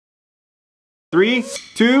3,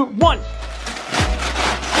 2, 1.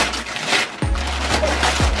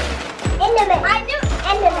 Enderman. I knew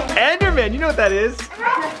Enderman. Enderman, you know what that is.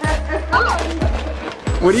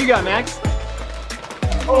 What do you got, Max?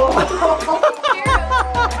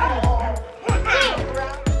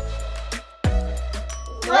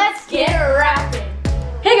 Let's get rapping.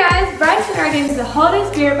 Hey guys, Bryce and I are getting to the holiday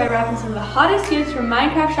spirit by wrapping some of the hottest gifts from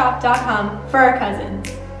MinecraftShop.com for our cousins.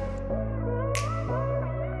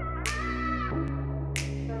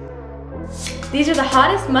 These are the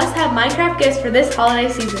hottest must-have Minecraft gifts for this holiday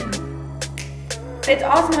season. It's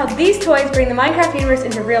awesome how these toys bring the Minecraft universe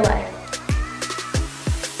into real life.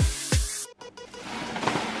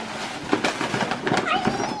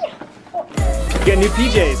 Get new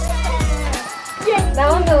PJs. That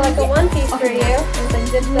one's like a one piece for you. It's like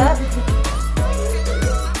zipped up.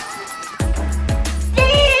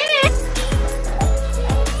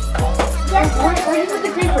 Where you put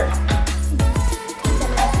the creeper?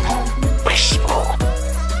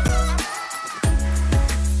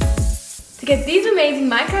 To get these amazing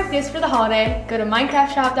Minecraft gifts for the holiday, go to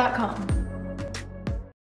MinecraftShop.com.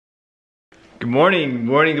 Good morning,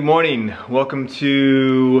 good morning. Welcome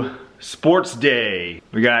to Sports Day.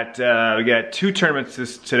 We got 2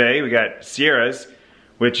 tournaments today. We got Sierra's,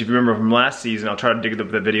 which if you remember from last season, I'll try to dig up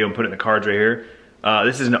the video and put it in the cards right here.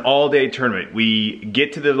 This is an all-day tournament. We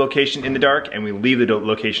get to the location in the dark and we leave the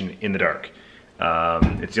location in the dark.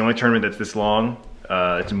 It's the only tournament that's this long.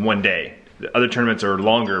 It's in one day. The other tournaments are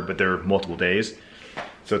longer, but they're multiple days.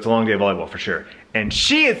 So it's a long day of volleyball for sure. And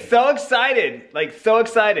she is so excited, like so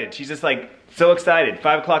excited. She's just like so excited.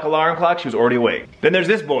 5 o'clock alarm clock, she was already awake. Then there's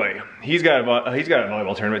this boy. He's got a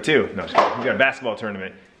volleyball tournament too. No, he's got a basketball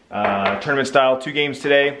tournament. Tournament style, 2 games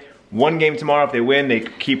today. 1 game tomorrow. If they win, they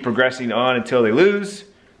keep progressing on until they lose.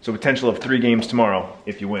 So potential of 3 games tomorrow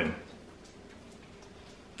if you win.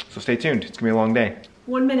 So stay tuned, it's gonna be a long day.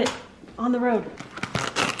 1 minute on the road.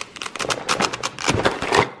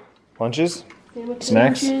 Lunches,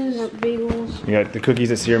 snacks. Bagels. You got the cookies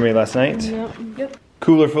that Sierra made last night. Yep.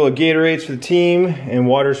 Cooler full of Gatorades for the team and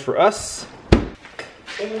waters for us.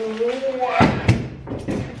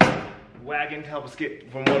 Wagon to help us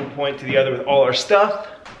get from one point to the other with all our stuff.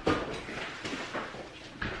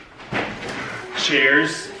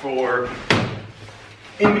 Chairs for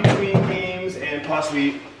in between games and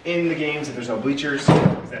possibly in the games if there's no bleachers,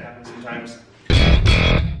 because that happens sometimes.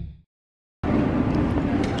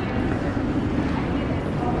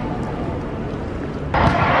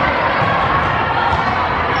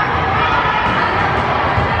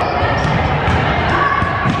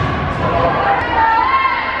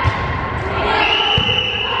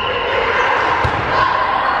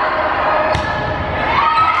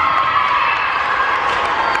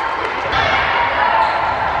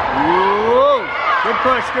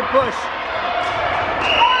 Good push.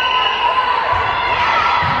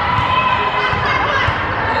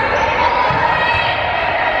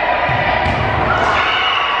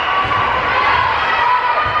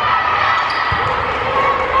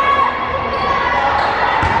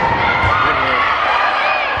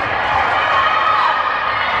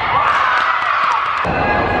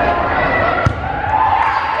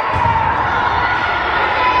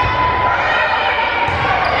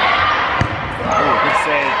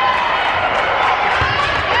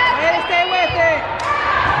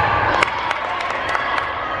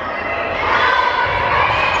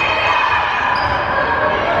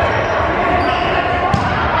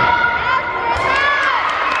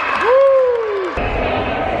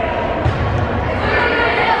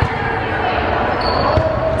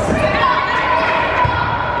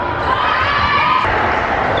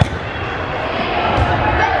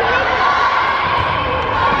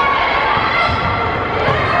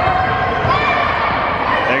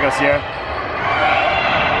 Sierra.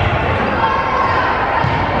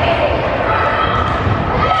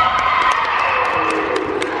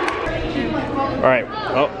 All right.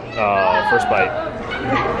 Oh, first bite.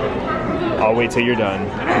 I'll wait till you're done.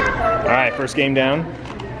 All right, first game down.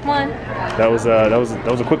 1. That was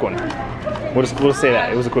a quick one. We'll just say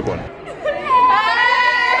that it was a quick one.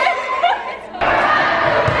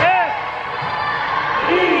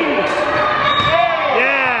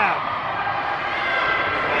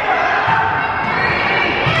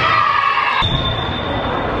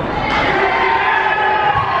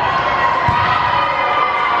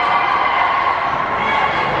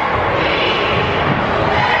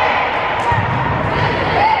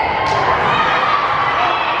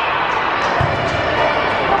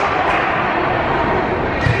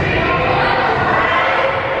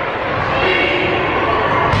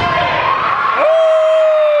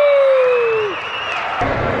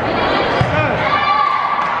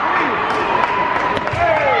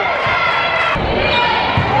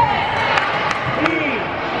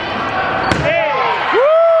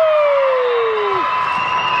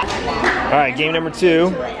 right, game number 2.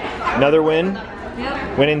 Another win.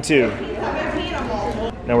 Yep. Win in 2.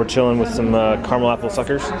 Now we're chilling with some caramel apple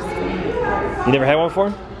suckers. You never had one before?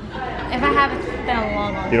 If I have, it's been a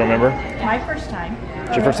long one. You don't remember? My first time.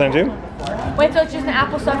 It's your first time too? Wait, so it's just an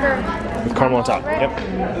apple sucker With caramel on top. Yep.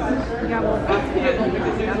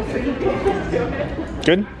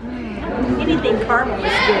 Good? Anything caramel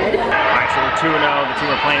is good. Alright, so we're 2-0. The team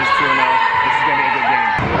we're playing is 2-0. This is going to be a good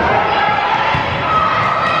game.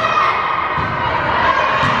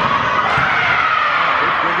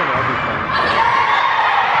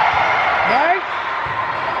 Bryce?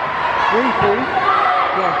 3-3.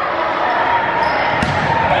 Go.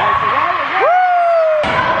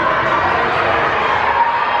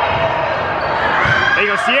 There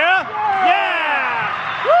you go, Sierra. Yeah!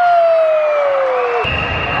 Woo!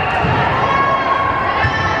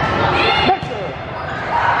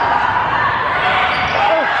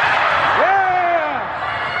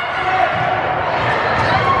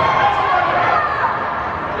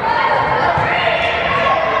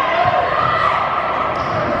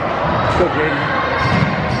 Go, Jaden.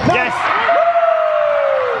 Yes!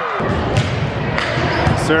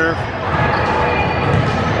 Serve.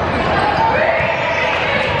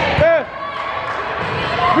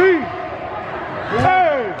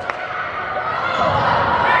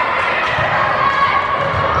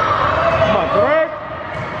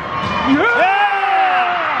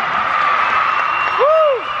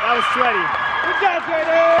 Sweaty. Good job, Jaden.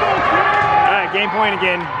 All right, game point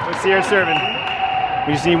again. Let's see her serving.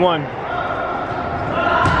 We just need one.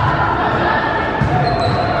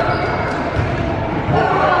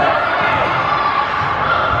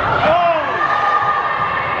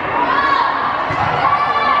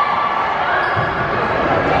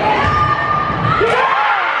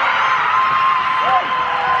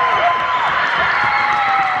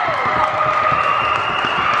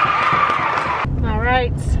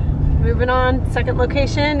 Moving on, second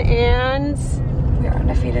location, and We are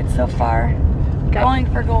undefeated so far. Going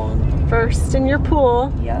for gold. First in your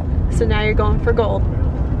pool. Yep. So now you're going for gold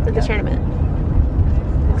for the tournament.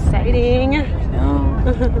 Exciting.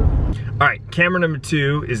 No. All right, camera number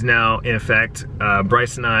 2 is now in effect.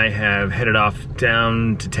 Bryce and I have headed off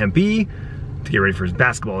down to Tempe to get ready for his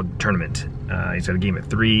basketball tournament. He's got a game at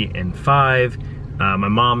 3 and 5. My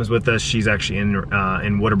mom is with us. She's actually in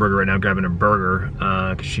Whataburger right now grabbing a burger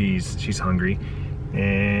because she's hungry.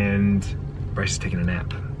 And Bryce is taking a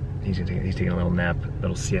nap. He's taking a little nap, a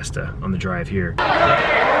little siesta on the drive here.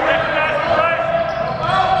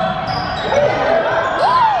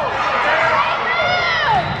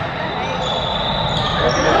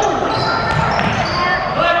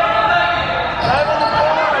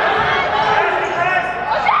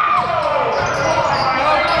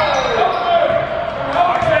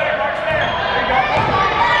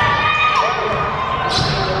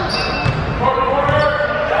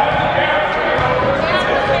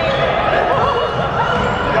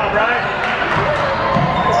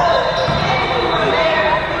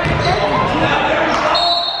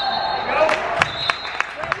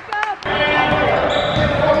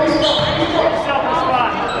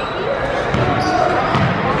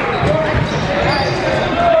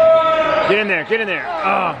 Get in there.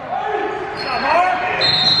 Oh.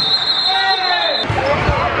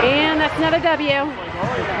 And that's another W.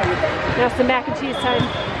 Now some mac and cheese time.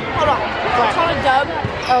 Hold on. It's called a dub.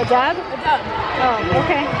 Oh, dub? A dub. Oh,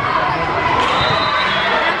 okay.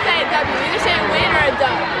 We're gonna say a W. Either say a win or a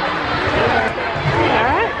dub. All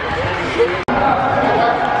right.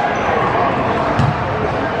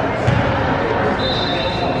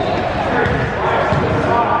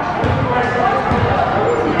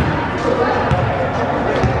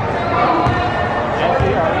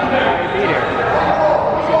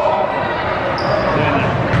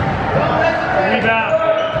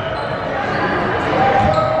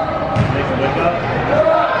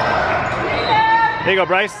 There you go,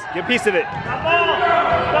 Bryce. Get a piece of it. Stop ball.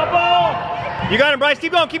 Stop ball. You got him, Bryce.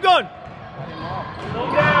 Keep going. Keep going.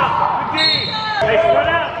 Slow down. Good D. Hey, spread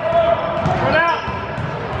out. Spread out.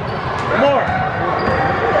 More.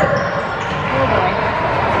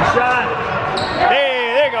 Good shot. Hey,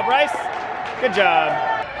 there you go, Bryce. Good job.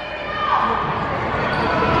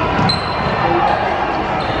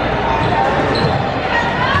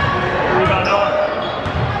 Rebound, Noah.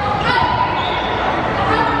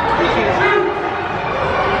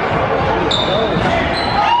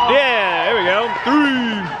 Yeah, there we go. 3.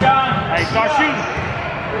 Hey, start shooting.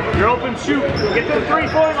 You're open, shoot. Get to the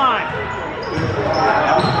 3-point line.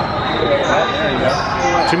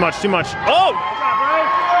 Too much, too much. Oh! Good job,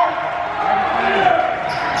 Bryce.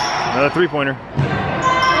 Another 3-pointer.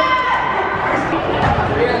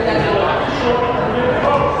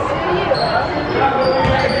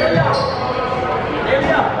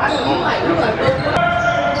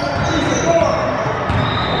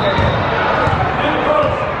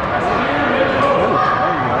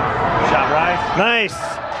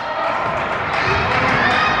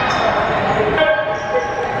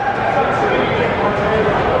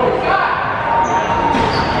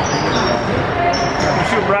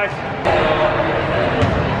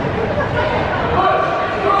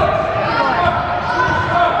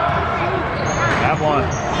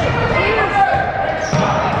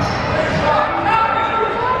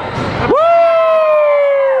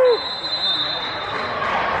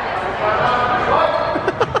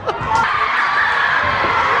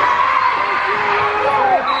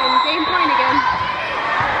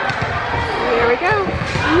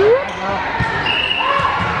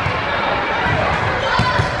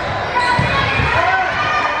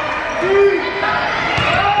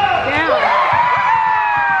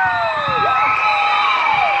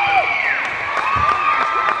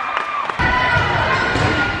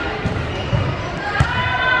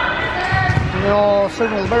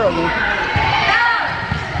 serving a libero again.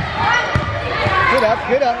 Good up,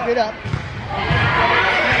 good up, good up.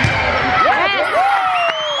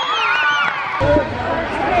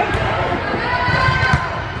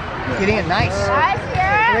 Getting it nice.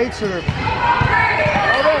 Great serve.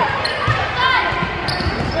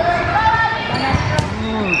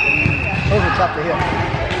 Those are tough to hit.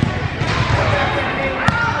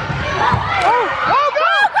 Oh, go, go,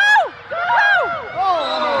 go! Oh.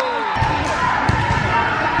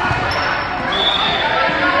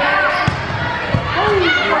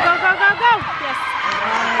 Go. Yes.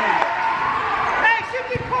 Hey,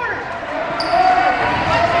 shift in corner.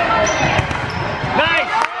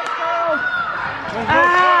 Nice!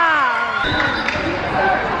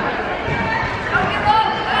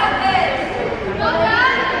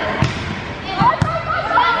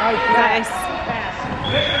 Nice.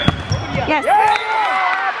 Yes.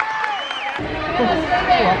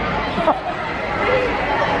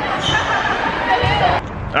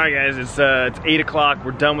 All right, guys, it's 8 o'clock.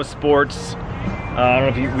 We're done with sports. I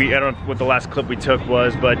don't know if I don't know what the last clip we took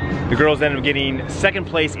was, but the girls ended up getting second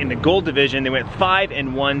place in the gold division. They went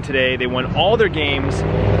 5-1 today. They won all their games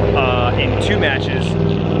in 2 matches,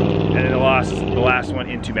 and then they lost the last one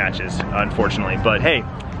in 2 matches, unfortunately. But hey,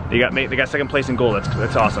 they got second place in gold.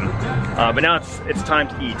 That's awesome. But now it's time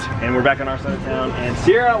to eat, and we're back on our side of town. And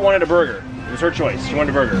Sierra wanted a burger. It was her choice. She wanted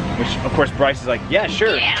a burger, which of course Bryce is like, yeah,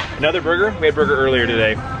 sure. Yeah. Another burger? We had burger earlier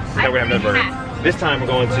today. Now we're gonna have another burger. This time we're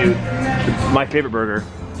going to my favorite burger,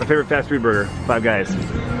 my favorite fast food burger, Five Guys.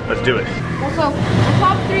 Let's do it. Also, the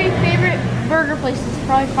top 3 favorite burger places is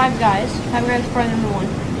probably Five Guys. Five Guys is probably number 1.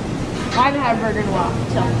 I haven't had a burger in a while,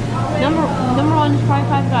 so number 1 is probably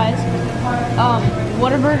Five Guys.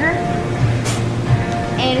 Whataburger,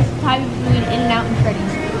 and it's tied between In-N-Out and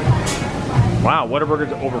Freddy's. Wow,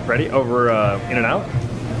 Whataburger's over In-N-Out?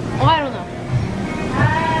 Oh, I don't know.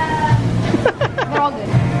 They're all good.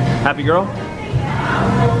 Happy girl?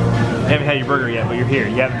 You haven't had your burger yet, but you're here.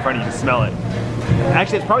 You have it in front of you to smell it.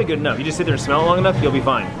 Actually, it's probably good enough. You just sit there and smell it long enough, you'll be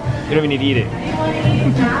fine. You don't even need to eat it.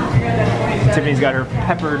 Tiffany's got her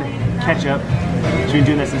peppered ketchup. She's been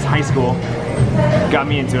doing this since high school. Got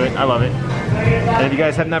me into it. I love it. And if you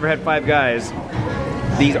guys have never had Five Guys,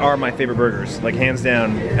 these are my favorite burgers, like hands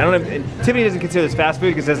down. I don't know, Tiffany doesn't consider this fast food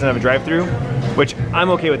because it doesn't have a drive-thru, which I'm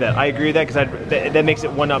okay with that. I agree with that because that makes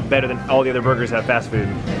it one up better than all the other burgers that have fast food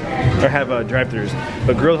or have drive-thrus.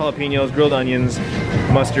 But grilled jalapenos, grilled onions,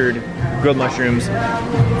 mustard, grilled mushrooms.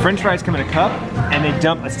 French fries come in a cup, and they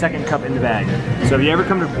dump a second cup in the bag. So if you ever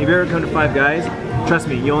come to Five Guys, trust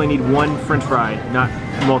me, you only need 1 French fry, not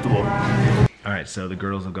multiple. All right, so the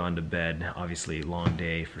girls have gone to bed. Obviously, long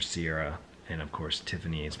day for Sierra. And of course,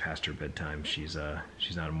 Tiffany is past her bedtime. She's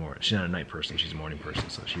not a night person. She's a morning person,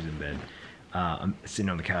 so she's in bed. I'm sitting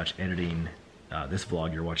on the couch editing this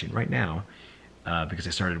vlog you're watching right now because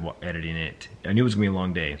I started editing it. I knew it was gonna be a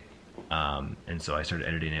long day, and so I started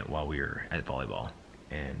editing it while we were at volleyball,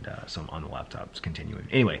 and so I'm on the laptop, it's continuing.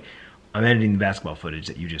 Anyway, I'm editing the basketball footage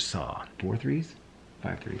that you just saw. 4 threes?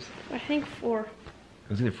 5 threes? I think 4. It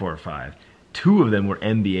was either 4 or 5. 2 of them were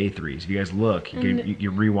NBA threes. If you guys look,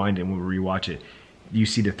 you rewind it and we'll rewatch it. You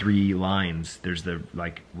see the 3 lines. There's the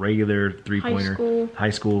like regular 3-pointer, high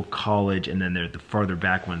school, college, and then there's the farther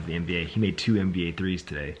back ones, the NBA. He made 2 NBA threes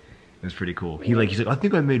today. It was pretty cool. He's like, I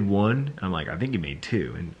think I made 1. I'm like, I think he made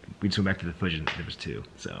 2. And we just went back to the footage and there was 2.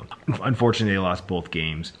 So unfortunately, they lost both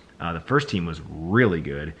games. The first team was really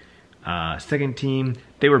good. Second team,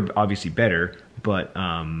 they were obviously better, but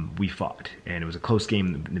we fought, and it was a close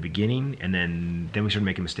game in the beginning, and then we started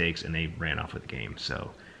making mistakes, and they ran off with the game. So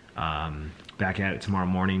back at it tomorrow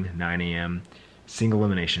morning, 9 a.m., single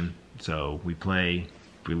elimination. So we play.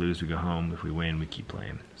 If we lose, we go home. If we win, we keep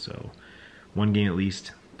playing. So 1 game at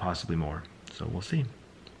least, possibly more. So we'll see.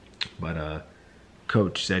 But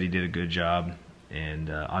coach said he did a good job, and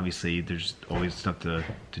obviously there's always stuff to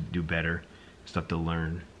do better, stuff to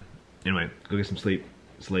learn. Anyway, go get some sleep.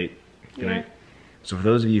 It's late. Good night. So for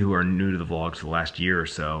those of you who are new to the vlogs for the last year or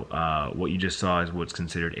so, what you just saw is what's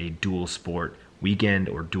considered a dual sport weekend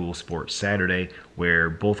or dual sport Saturday, where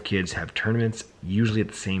both kids have tournaments usually at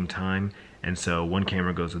the same time. And so 1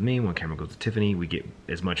 camera goes with me, 1 camera goes with Tiffany. We get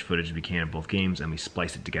as much footage as we can of both games, and we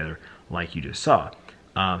splice it together like you just saw.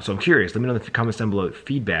 So I'm curious, let me know in the comments down below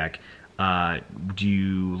feedback. Do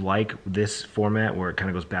you like this format where it kind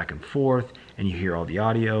of goes back and forth and you hear all the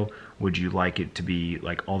audio? Would you like it to be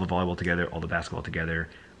like all the volleyball together, all the basketball together?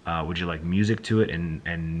 Would you like music to it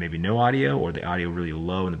and maybe no audio, or the audio really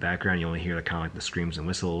low in the background? You only hear kind of like the screams and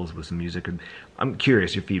whistles with some music. I'm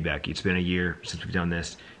curious your feedback. It's been a year since we've done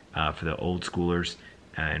this for the old schoolers.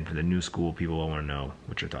 And for the new school people, I want to know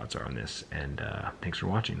what your thoughts are on this. And thanks for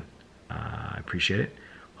watching. I appreciate it.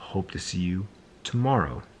 Hope to see you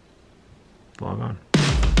tomorrow. Log on.